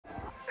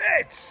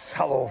It's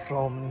hello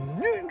from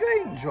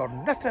Newtongrange, or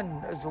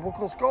Nitton as the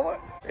locals call it.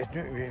 It's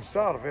Newtongrange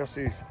Star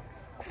versus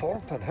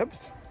Thornton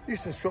Hibs,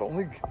 Eastern Scotland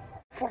League,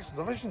 1st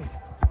Division.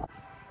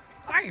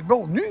 Aye,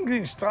 well,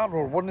 Newtongrange Star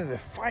were one of the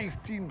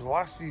 5 teams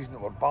last season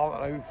that were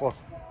balloting out for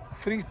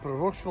 3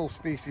 promotional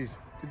spaces.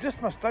 They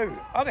just missed out.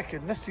 I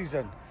reckon this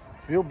season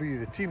they'll be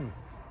the team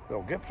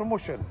that'll get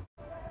promotion,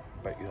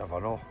 but you never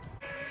know.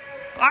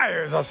 Aye,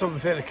 it was something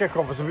for the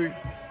kick-off. It's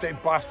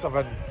about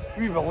 7:10. A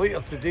wee bit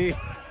later today,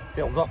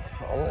 held up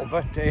a little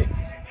bit.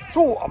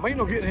 So I might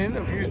not get any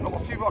interviews, but I'll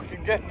see what I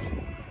can get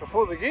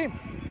before the game.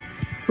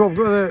 So I've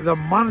got the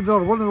manager,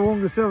 one of the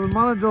longest serving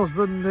managers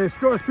in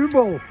Scottish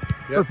football,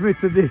 with me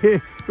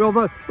today. Well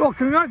done. Well,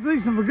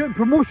 congratulations for getting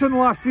promotion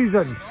last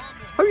season.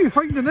 How are you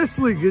finding this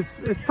league? It's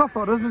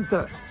tougher, isn't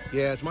it?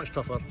 Yeah, it's much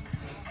tougher.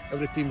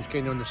 Every team's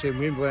kind of on the same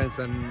wavelength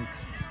and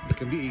they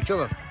can beat each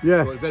other.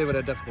 Yeah. So it's very,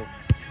 very difficult.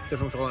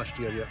 Different from last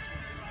year, yeah.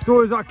 So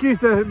is that a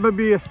case of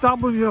maybe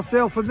establishing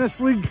yourself in this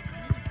league?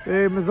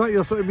 Is that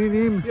your sort of main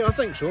aim? Yeah, I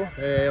think so.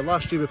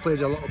 Last year we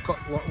played a lot of cup,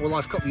 well,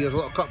 last couple of years, a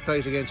lot of cup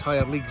ties against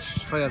higher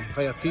leagues,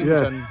 higher teams,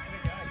 and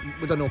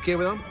we done okay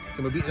with them.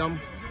 Can we beat them?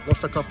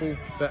 Lost a couple,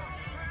 but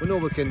we know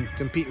we can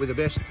compete with the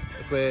best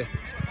if we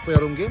play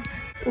our own game.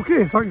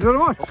 Okay, thanks very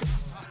much.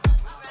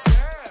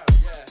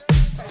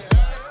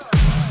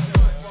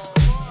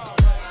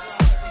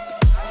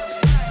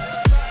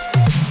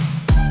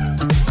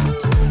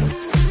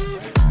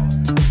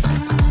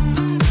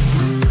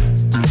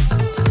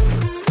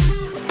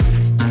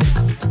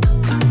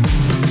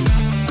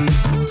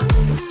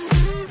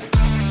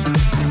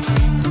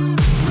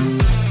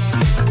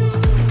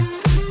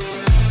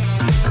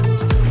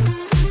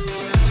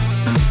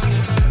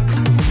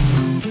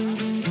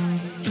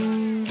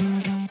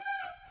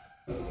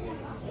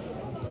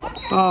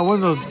 I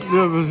wonder,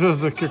 there was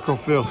just a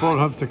kick-off there,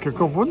 Thornton Hibs to kick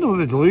off. I wonder what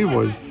the delay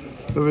was.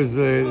 It was,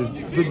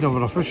 didn't have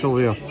an official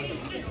there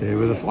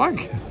with a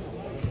flag.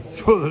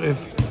 So the ref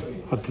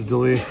had to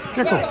delay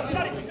kick-off.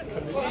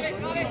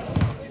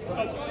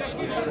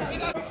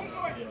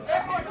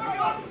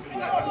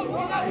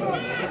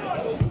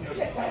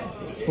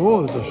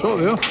 Oh, there's a shot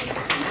there.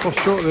 First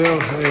shot there,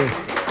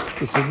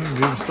 just a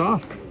Green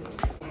Star.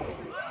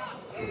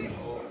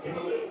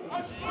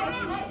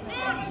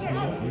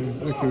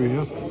 Look over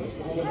here.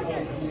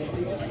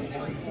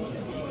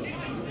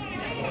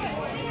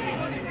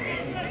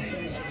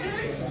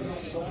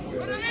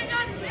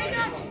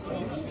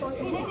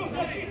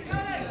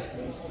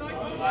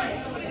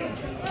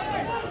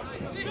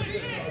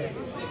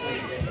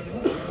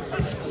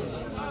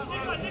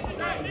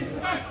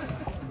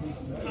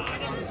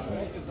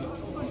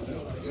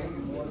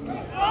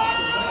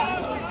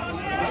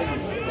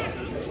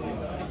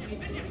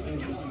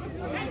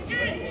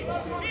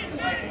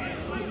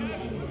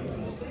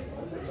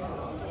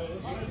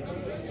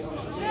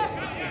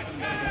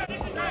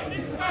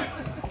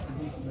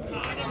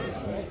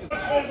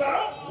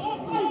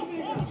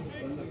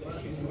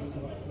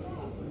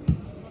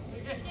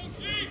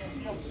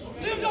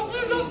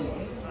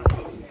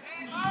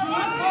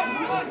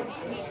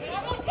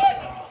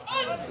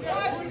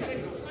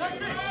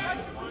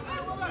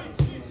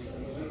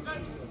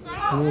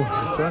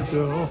 Oh, chance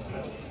there, oh.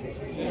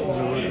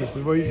 This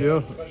is wide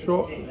here.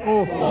 Shot.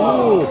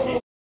 Oh!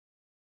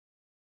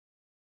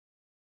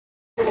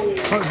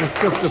 Had to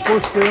skip the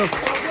post there.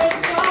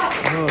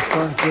 Another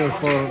chance there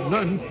for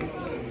Newton.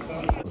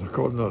 There's a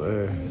corner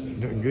at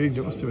Newtongrange.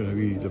 It must have been a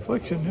wee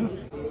deflection, yeah.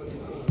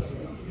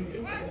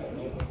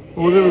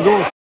 Oh, there we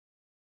go.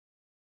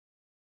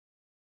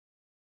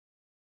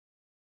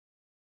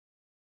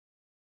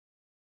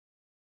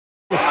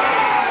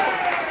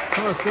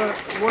 That's it,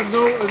 1-0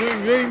 to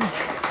Newtongrange.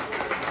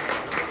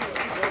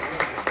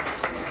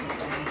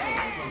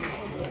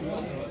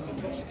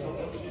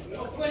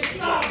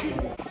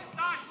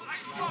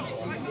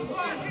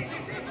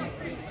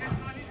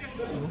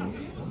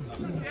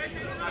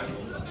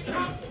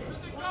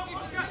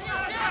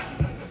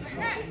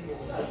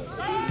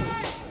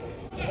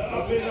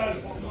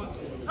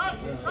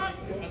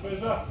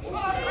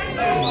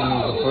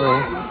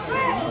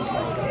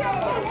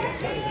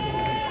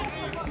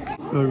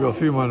 We've got a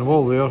 3-man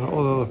wall there,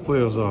 all the other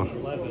players are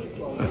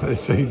at the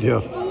side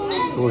here.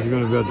 So is it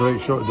going to be a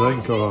direct shot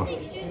drink or a...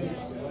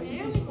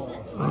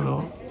 I don't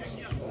know.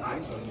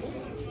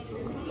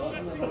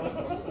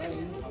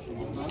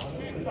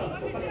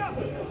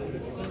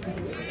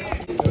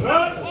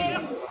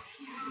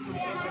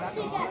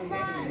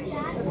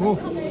 Oh.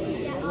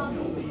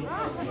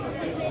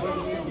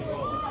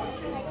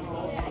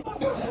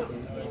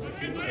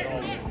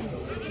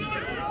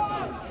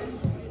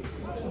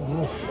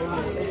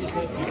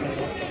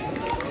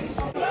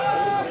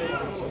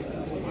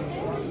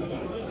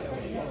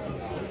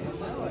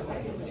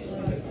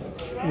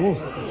 Oh,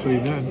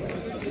 3-9.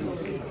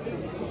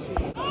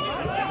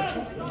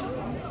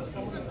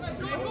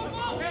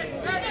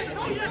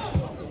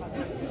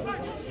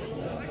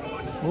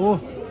 Oh,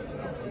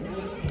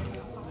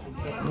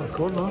 that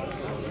corner.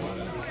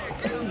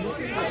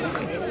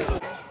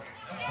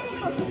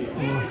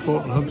 Oh,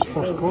 Thornton Hibs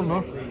first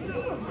corner.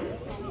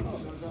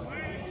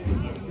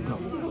 No.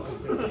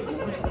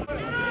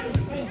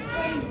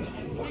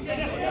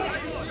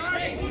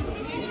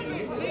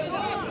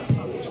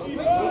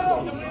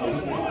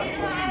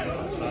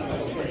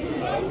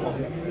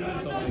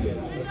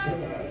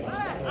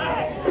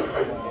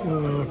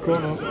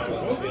 Corner.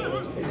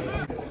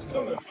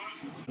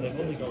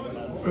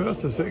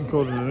 That's the second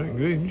corner in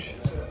Newtongrange.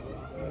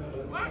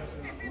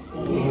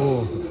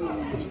 Oh,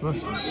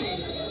 dismissed.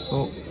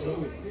 Oh.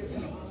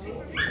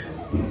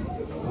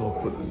 I'll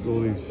put the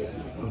goalies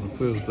and the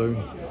players down.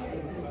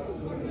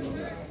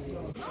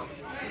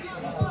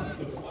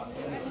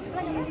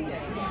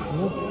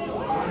 Oh,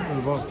 in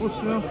the back post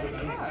there.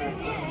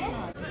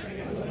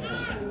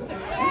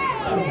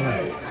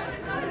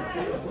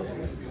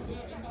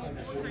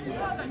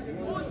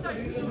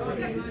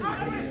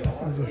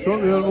 There's a shot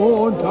there.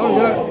 Oh, on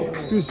target.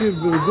 Good save by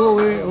the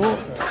goalie. Oh,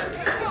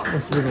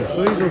 must have been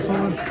offside or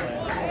something.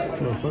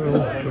 For a foul.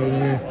 But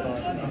anyway,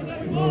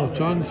 another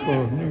chance for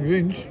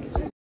Newtongrange.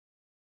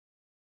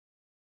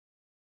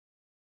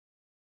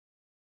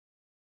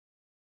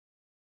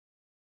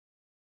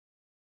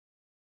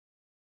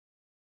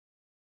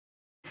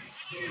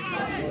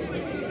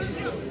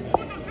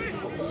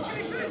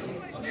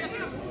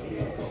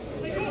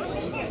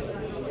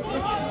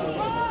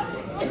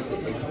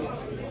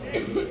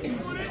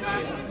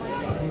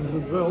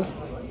 Good ball.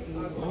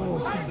 Oh,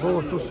 ball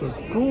across the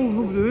goal,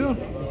 nobody there.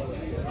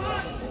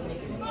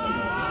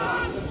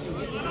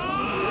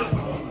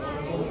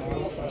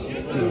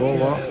 Good ball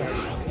that.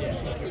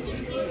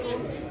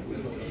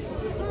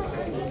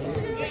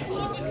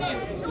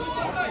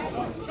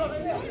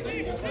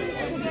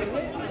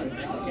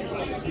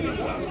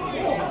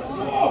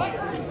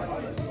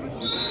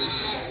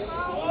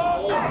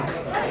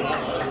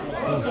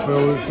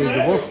 Well inside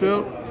the box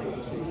there.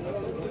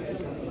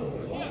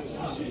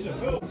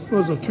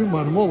 There's a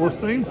two-man wall this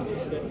time.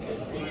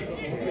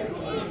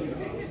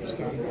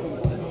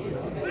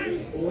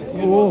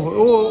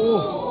 Oh.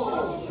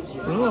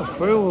 Another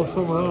foul or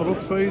something, another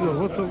offside or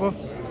whatever.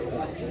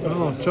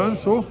 Another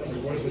chance, oh.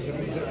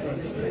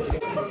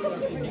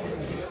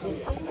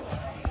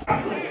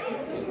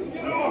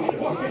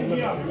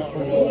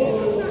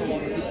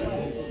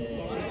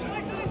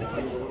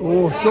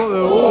 Oh, shot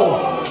there, oh.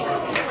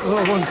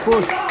 Another one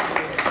push.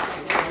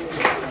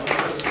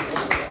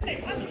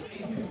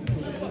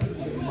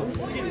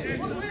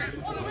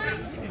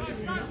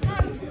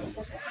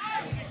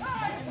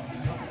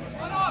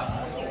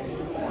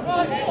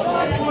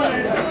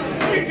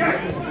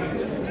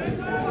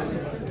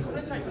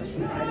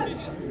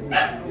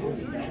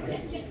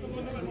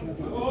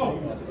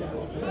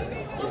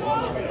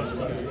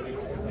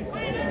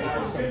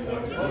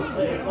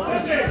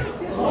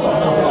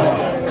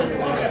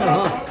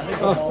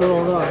 After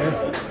all that, eh?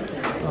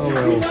 Oh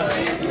well.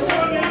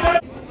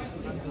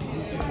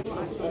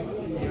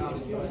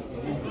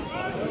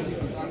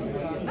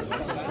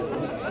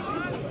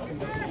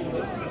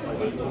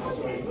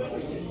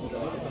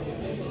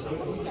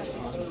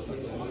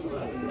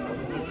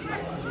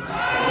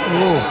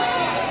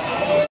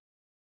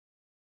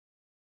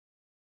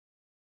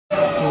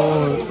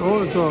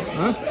 Oh, it's a,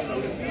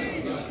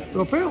 It's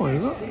a penalty,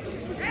 is it?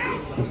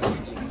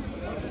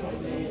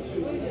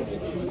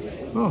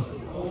 Oh.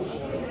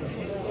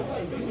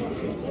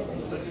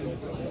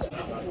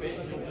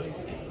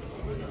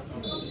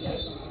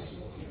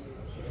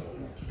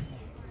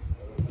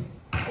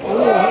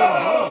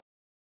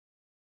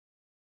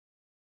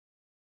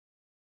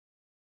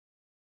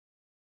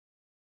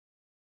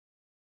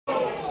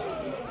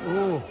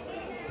 Oh.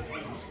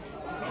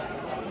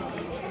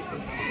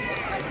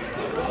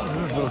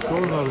 There's a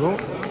corner though.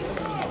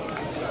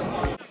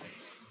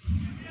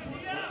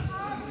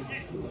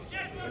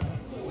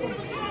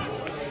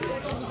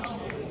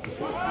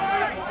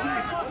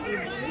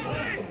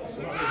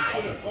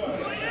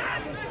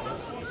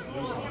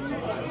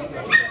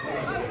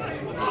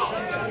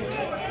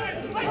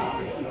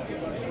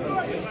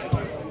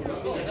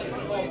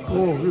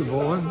 Oh, good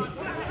ball in.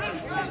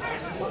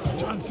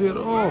 Chance here.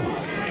 Oh,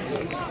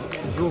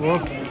 it's over.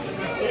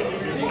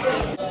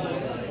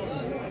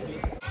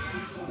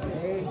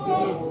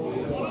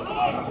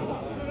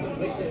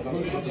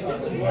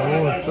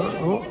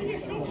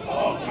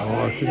 Oh,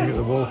 I couldn't get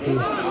the ball through.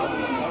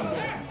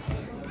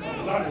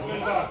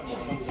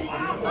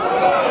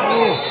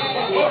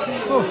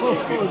 Oh,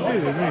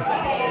 dear me.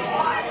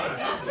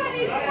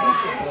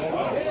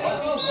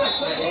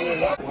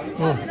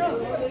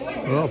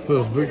 Oh, that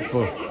player's booked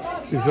for.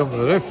 See something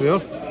of the ref there.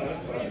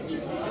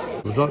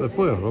 Was that the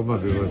player? Or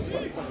maybe it was.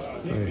 Right.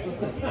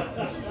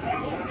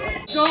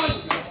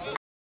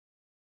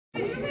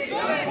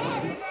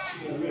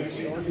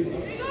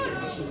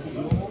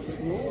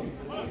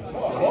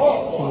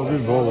 Oh,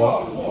 good ball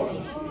that.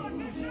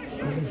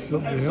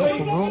 Something help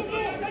him out.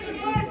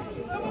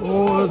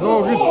 Oh, that's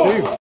all good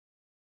save.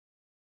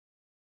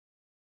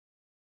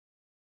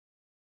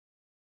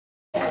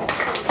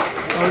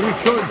 Oh, good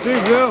shot and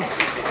save there.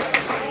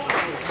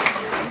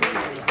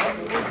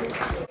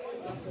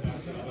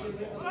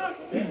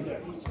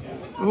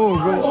 Oh,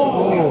 go.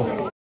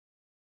 Oh.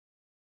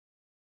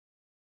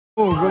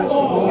 Oh, go.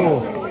 Oh.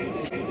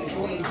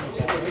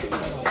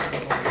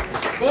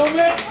 Go,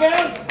 Mitch,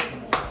 Ben.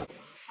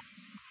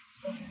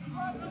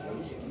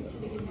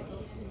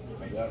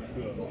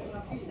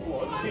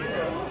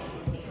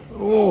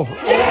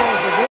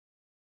 Oh.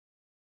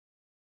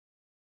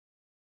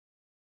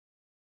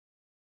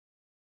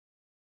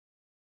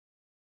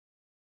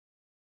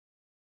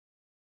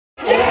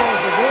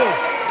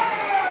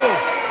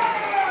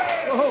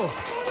 Oh,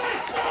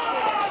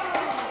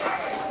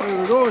 there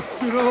we go,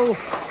 2-0.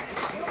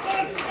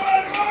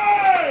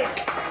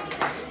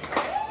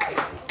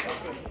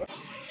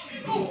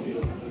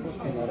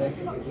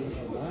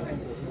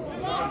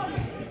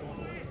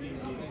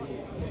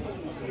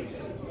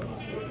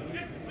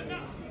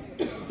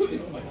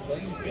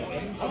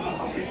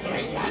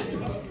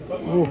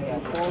 Oh,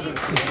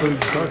 that's a big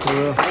tackle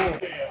there.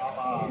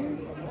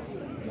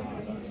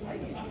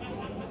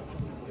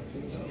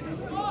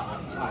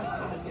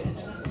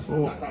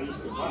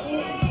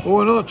 Oh,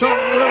 another chance.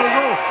 There we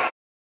go.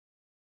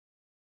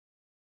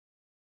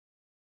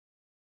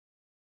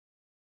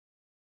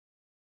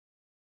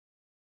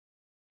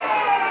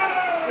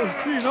 Let's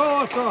see, no,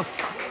 it's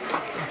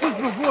just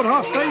before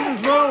half time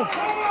as well.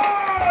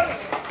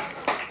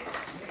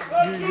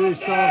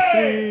 Newtongrange are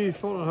 3,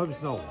 Thornton Hibs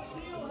 0.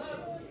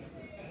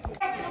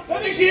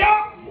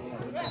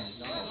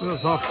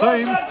 There's half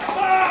time,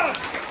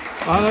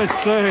 and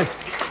it's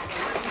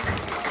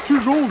 2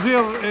 goals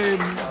here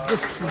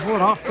just before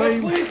half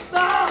time.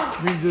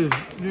 Means it's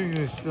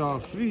Newtongrange are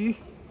 3,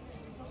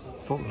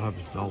 Thornton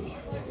Hibs 0.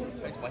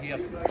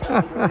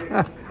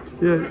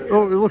 Yeah,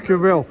 oh, you're looking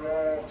well.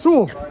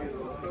 So,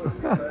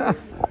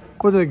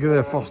 what did I get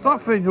there first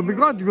half then? You'll be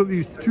glad you got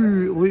these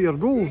 2 later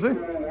goals, eh?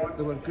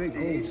 They were great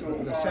goals.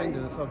 The second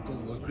and the third goal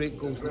were great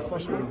goals. The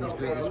first one was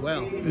great as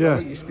well. Yeah. I'll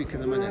let you speak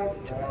in a minute,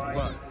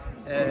 but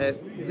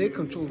they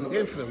controlled the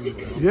game for a wee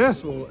while. Yeah.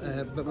 So,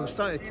 but we've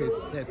started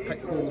to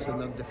pick goals in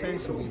their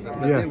defence a wee bit.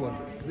 But yeah.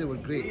 They were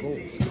great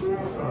goals.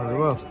 Oh, they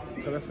were.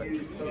 Terrific.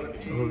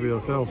 What about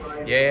yourself?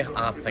 Yeah,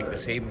 I think the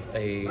same.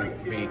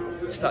 We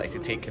started to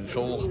take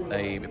control.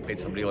 We played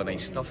some really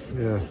nice stuff.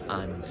 Yeah.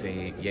 And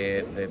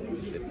yeah, the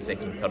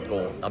second and third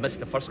goal. I missed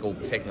the first goal.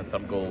 The second and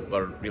third goal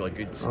were really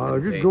good. Ah,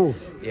 and, good goals.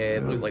 Yeah,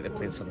 it looked like they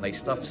played some nice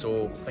stuff.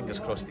 So fingers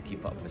crossed to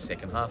keep up in the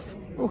second half.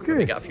 Okay.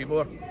 We get a few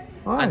more.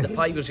 Aye. And the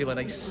pie was really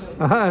nice.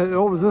 It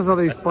always is a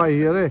nice pie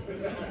here, eh?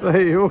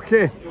 Right,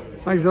 okay.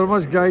 Thanks very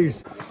much,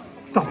 guys.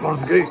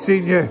 Tuffer's great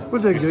seeing you.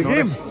 What did you think of the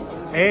game?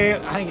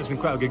 I think it's been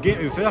quite a good game,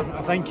 to be fair.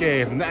 I think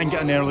Nitton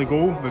getting an early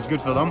goal was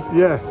good for them.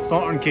 Yeah.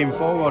 Thornton came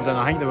forward and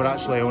I think they were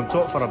actually on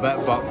top for a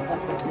bit, but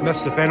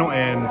missed the penalty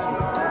and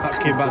that's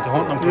came back to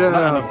haunt them because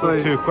Nitton have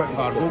got 2 quick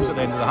fire goals at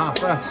the end of the half.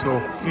 So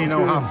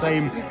 3-0 half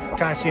time.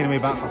 Can't see any way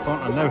back for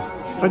Thornton now.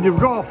 And you've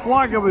got a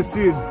flag I was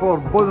seeing for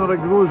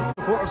Bunnerig Rose.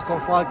 Supporters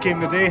Club flag came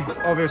today.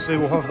 Obviously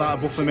we'll have that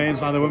at both the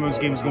men's and the women's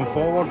games going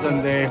forward,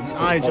 and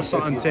just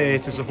something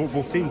to support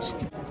both teams.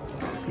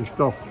 Good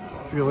stuff.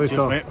 See you later.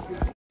 Cheers, mate.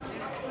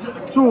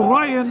 So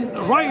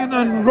Ryan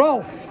and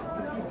Rolf.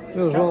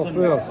 There's Rolf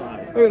there.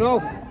 Hey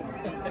Rolf.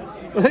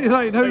 Hey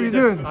Ryan, how are you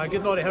doing?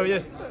 Good, Norrie, how are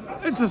you?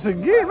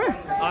 Interesting game,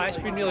 eh? It's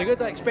been really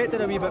good. I expected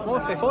a wee bit more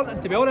from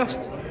Thornton, to be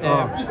honest.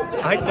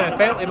 I think the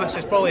penalty miss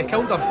has probably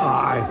killed them.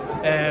 Aye.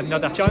 They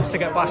had a chance to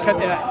get back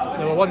into it.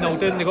 They were 1-0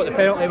 down, they got the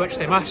penalty which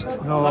they missed.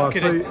 No,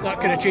 that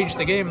could have changed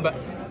the game, but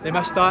they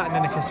missed that and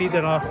then they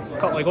conceded a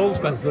couple of goals.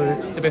 But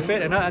to be fair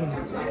to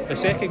Nitton, the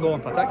second goal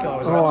in particular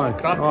was an absolute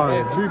crap.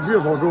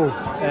 Beautiful goals.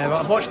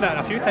 I've watched Nitton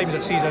a few times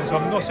this season, so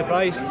I'm not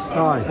surprised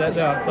that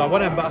they're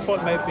winning, but I thought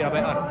it might be a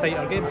bit a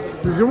tighter game.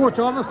 Did you watch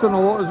Arniston a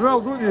lot as well,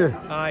 don't you?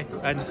 Aye,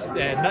 and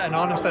Nitton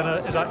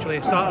Arniston is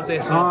actually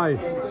Saturday, so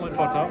looking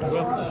forward to that as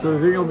well. So you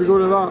think you'll be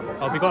going to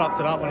that? I'll be going up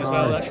to that one as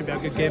well. That should be a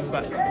good game,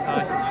 but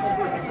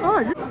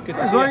aye. Good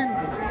to see you.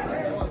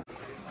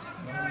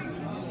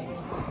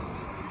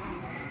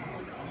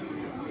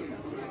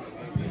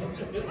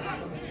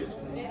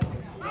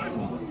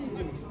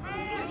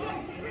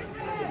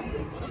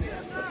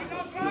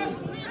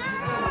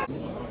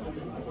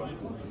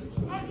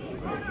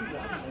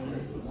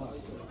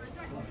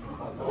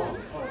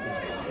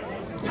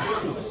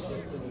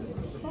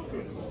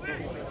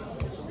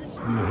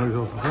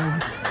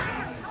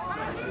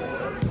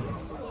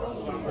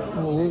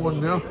 Low one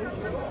there.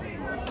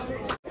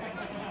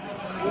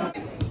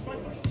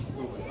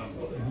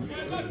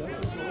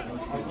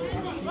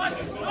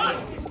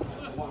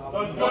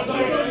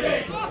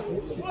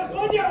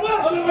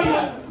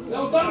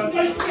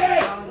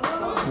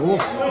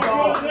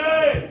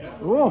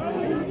 Oh.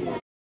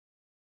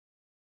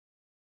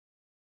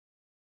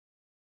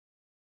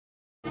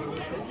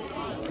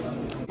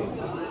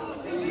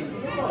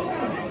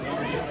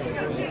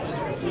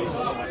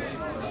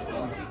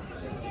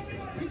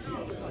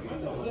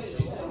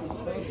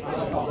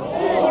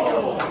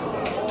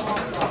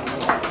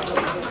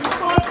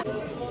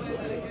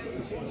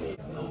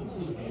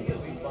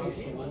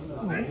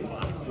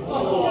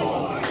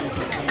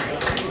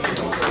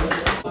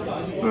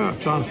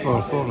 Chance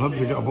for Thornton Hibs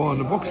to get a ball in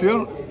the box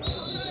here.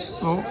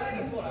 Oh.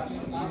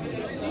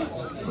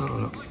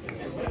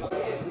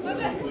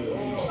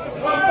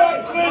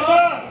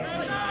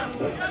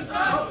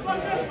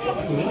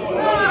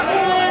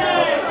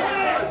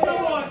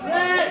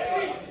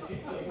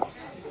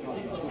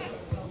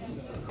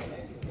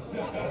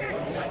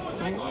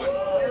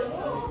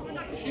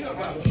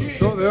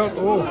 Shot there.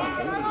 Oh.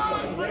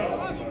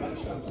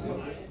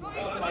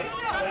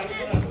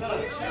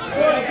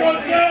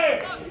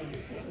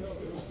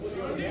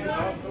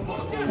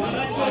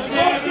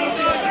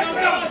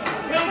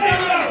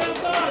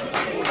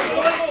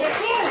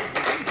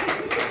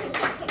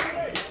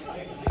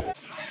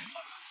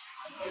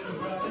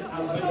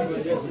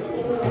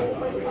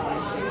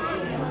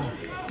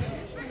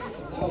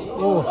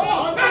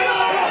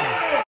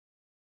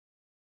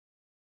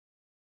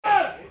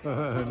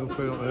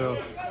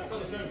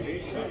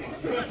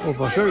 Off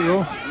a shout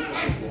though.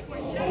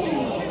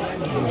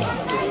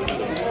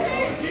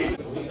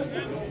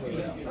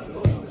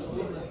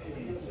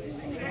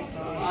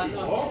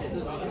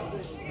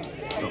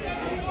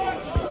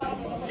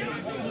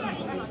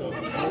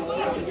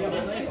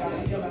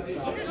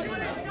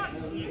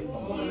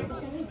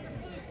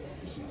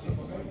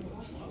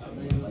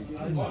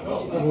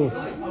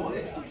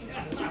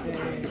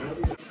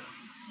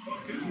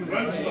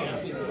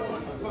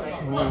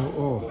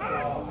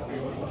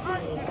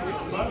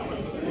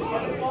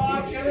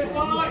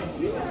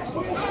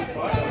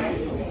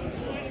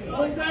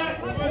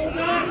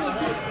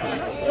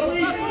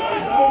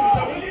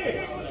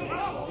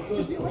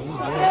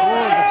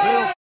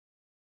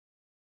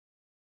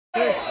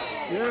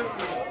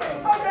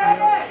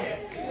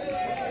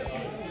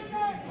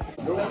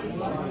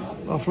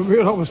 From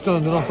where I was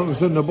standing, I thought it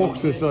was in the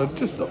boxes,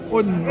 just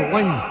on the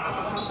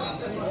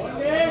line.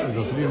 There's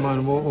a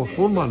 3-man wall, or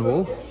 4-man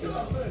wall.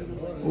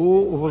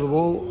 Oh, over the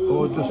wall,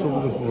 oh, just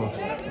over the floor.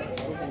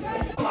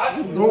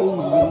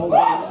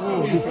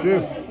 Oh, good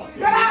save.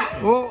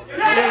 Oh,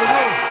 there we go.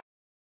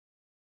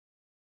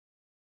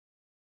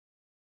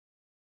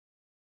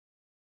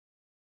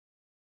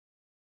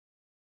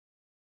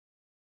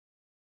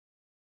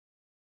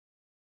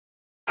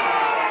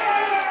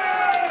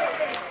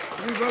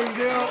 Rebound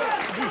there,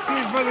 good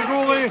save by the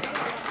goalie.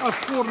 That's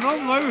 4-0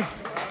 now.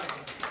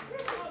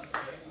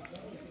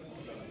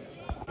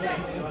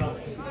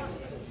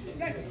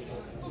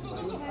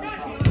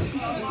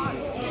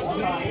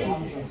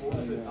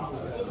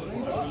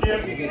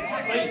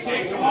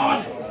 Come on!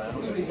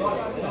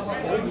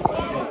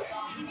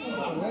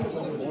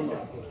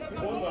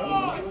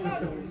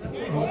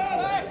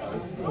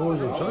 Oh,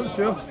 there's a chance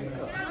here.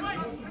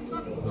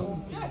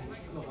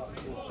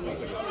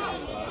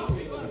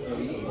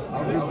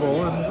 Good ball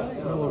in.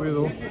 Well away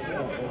though.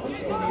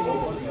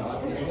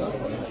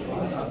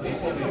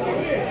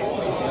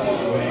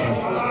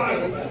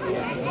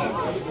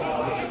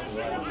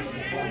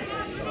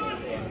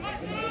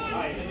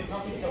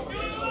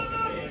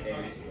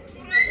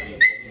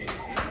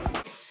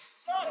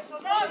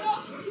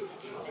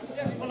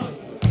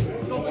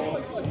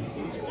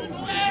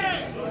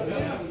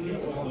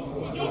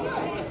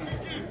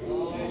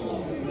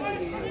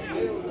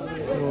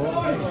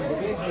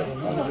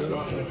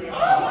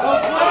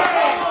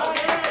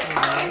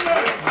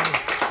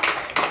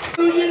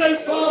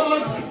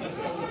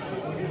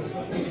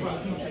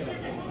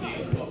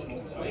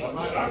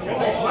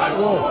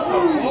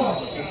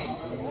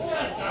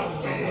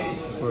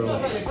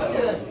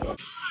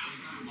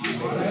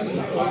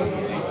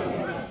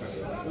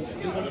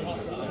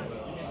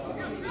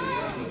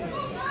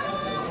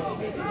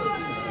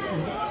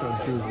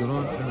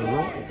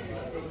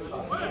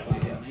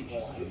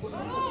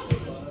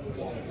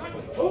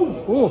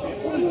 Oh!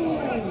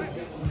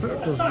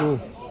 Let's go.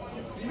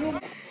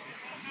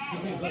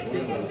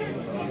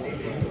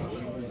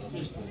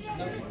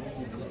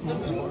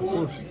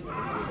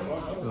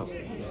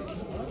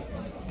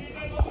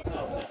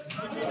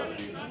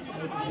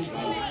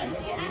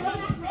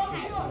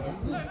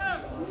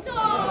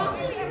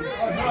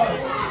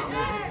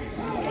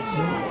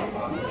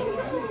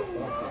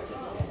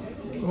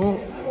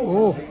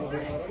 Oh,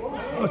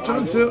 a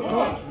chance here.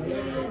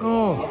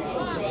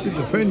 Oh, good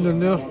defending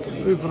there.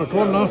 Wait for a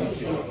corner.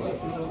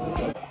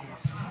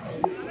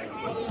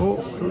 Oh,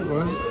 good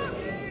one.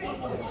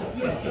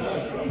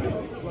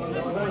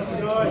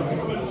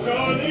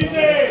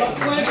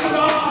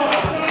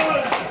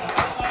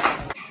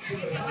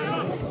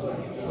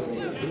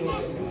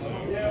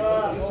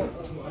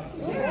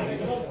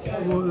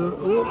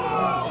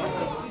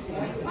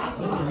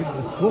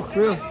 Hook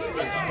there.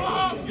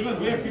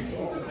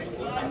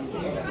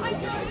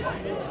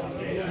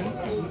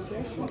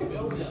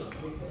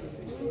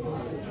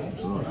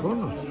 Oh,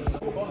 corner.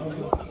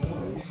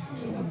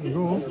 There you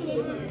go.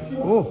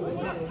 Oh.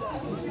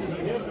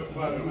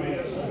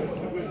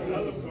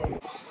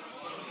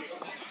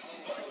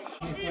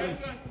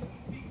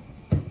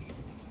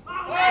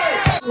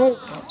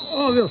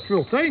 Oh, there's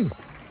full time.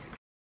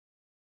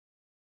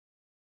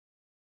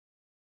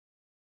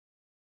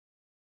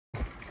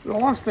 The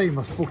last time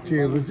I spoke to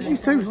you was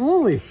East House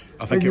Lily.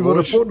 I think it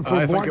was.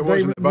 I think it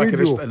was in the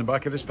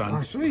back of the stand.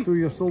 That's right. So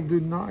you're still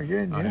doing that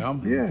again? Yeah? I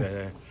am. Yeah.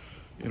 And,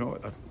 you know,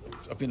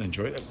 I've been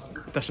enjoying it.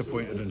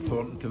 Disappointed in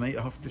Thornton tonight,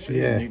 I have to say.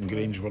 Yeah.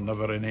 Newtongrange were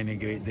never in any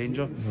great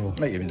danger. No.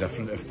 Might have been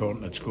different if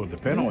Thornton had scored the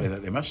penalty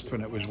that they missed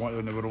when they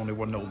were only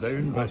 1-0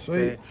 down. That's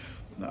right.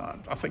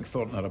 I think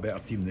Thornton are a better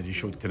team than they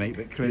showed tonight.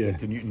 But credit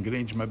to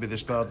Newtongrange, maybe the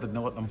start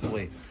didn't let them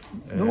play.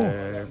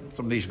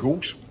 Some nice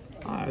goals.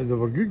 They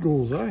were good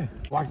goals, aye.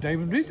 Black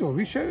Diamond Radio,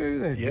 we shout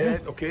out then. Yeah,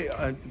 okay.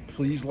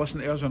 Please listen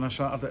to us on a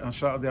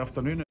Saturday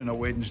afternoon and a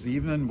Wednesday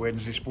evening.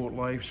 Wednesday Sport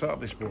Live,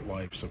 Saturday Sport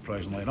Live.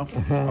 Surprisingly enough,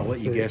 I'll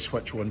let you guess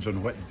which one's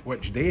on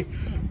which day.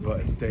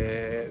 But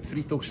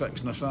 3 till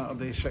 6 on a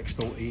Saturday, 6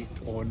 till 8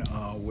 on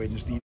a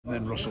Wednesday. And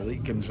then Russell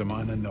Aitken's the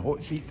man in the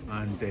hot seat,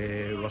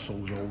 and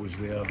Russell's always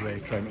there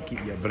trying to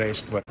keep you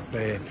abreast with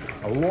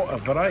a lot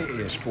of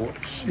variety of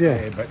sports,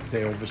 but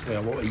obviously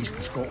a lot of East of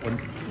Scotland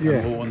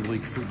and Lowland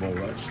League football.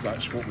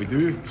 That's what we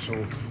do. So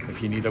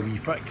if you need a wee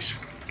fix,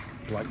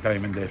 Black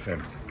Diamond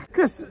FM.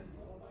 Chris,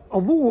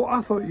 although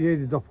I thought you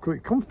ended up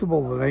quite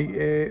comfortable tonight,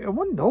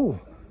 1-0.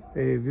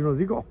 You know,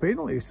 they got a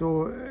penalty,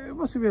 so it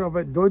must have been a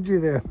bit dodgy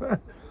there.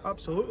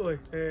 Absolutely,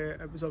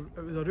 it was a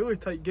really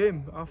tight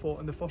game. I thought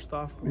in the first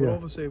half. We were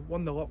obviously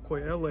 1-0 up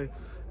quite early,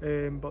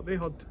 but they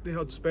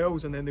had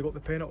spells, and then they got the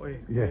penalty.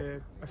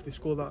 If they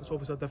score that, it's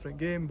obviously a different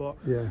game. But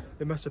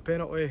they missed the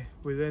penalty.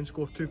 We then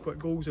scored 2 quick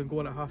goals and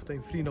going at half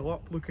time 3-0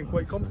 up, looking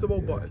quite comfortable.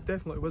 But it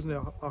definitely wasn't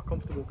a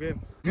comfortable game.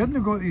 You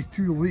hadn't got these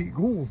 2 late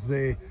goals.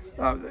 You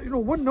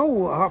know,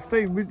 1-0 at half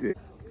time.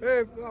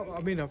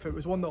 I mean, if it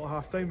was 1-0 at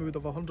half time, we would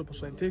have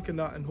 100% taken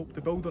that and hoped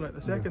to build on it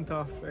the second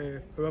half.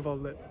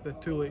 However, the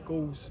 2 late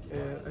goals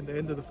at the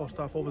end of the first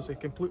half obviously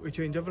completely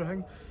change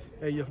everything.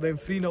 You're then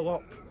 3-0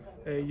 up.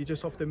 You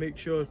just have to make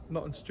sure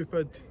nothing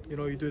stupid. You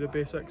know, you do the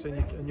basics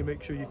and you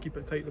make sure you keep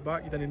it tight at the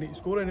back. You didn't need to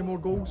score any more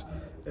goals.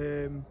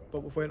 But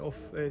we went off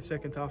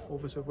second half.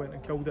 Obviously, went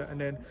and killed it. And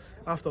then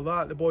after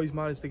that, the boys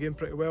managed the game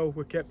pretty well.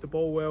 We kept the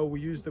ball well.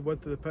 We used the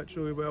width of the pitch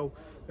really well.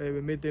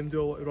 We made them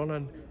do a lot of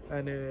running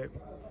and.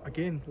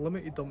 Again,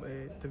 limited them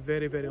to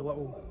very, very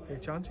little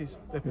chances.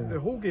 The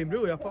whole game,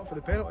 really, apart from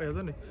the penalty, I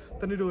didn't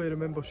really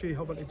remember Shea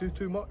having to do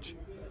too much.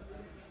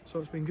 So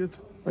it's been good.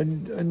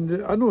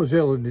 And I know it's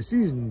early in the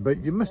season,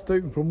 but you missed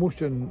out on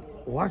promotion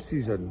last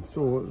season,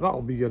 so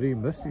that'll be your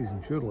aim this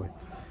season, surely.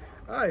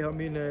 Aye, I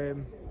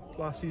mean,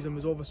 last season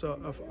was obviously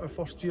our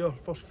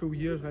first full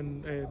year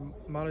in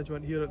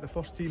management here at the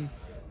first team.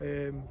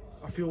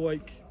 I feel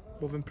like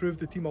we've improved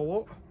the team a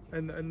lot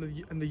in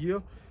the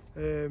year.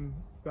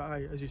 But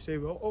aye, as you say,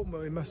 we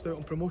ultimately missed out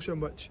on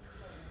promotion, which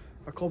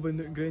a club in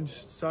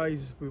Newtongrange's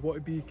size, we want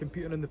to be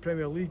competing in the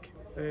Premier League.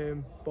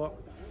 But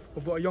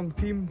we've got a young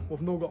team,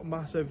 we've not got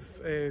massive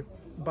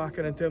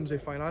backing in terms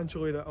of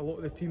financially that a lot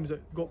of the teams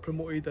that got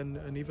promoted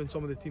and even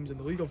some of the teams in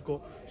the league have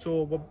got.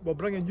 So we're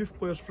bringing youth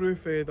players through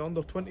for the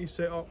under-20s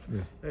set up.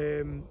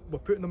 We're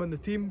putting them in the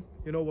team,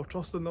 you know, we're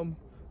trusting them.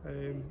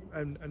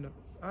 And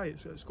aye,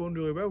 it's going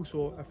really well.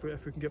 So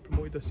if we can get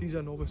promoted this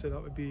season, obviously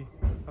that'd be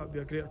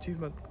a great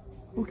achievement.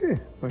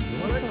 Okay, thank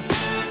you. All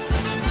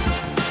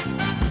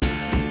right.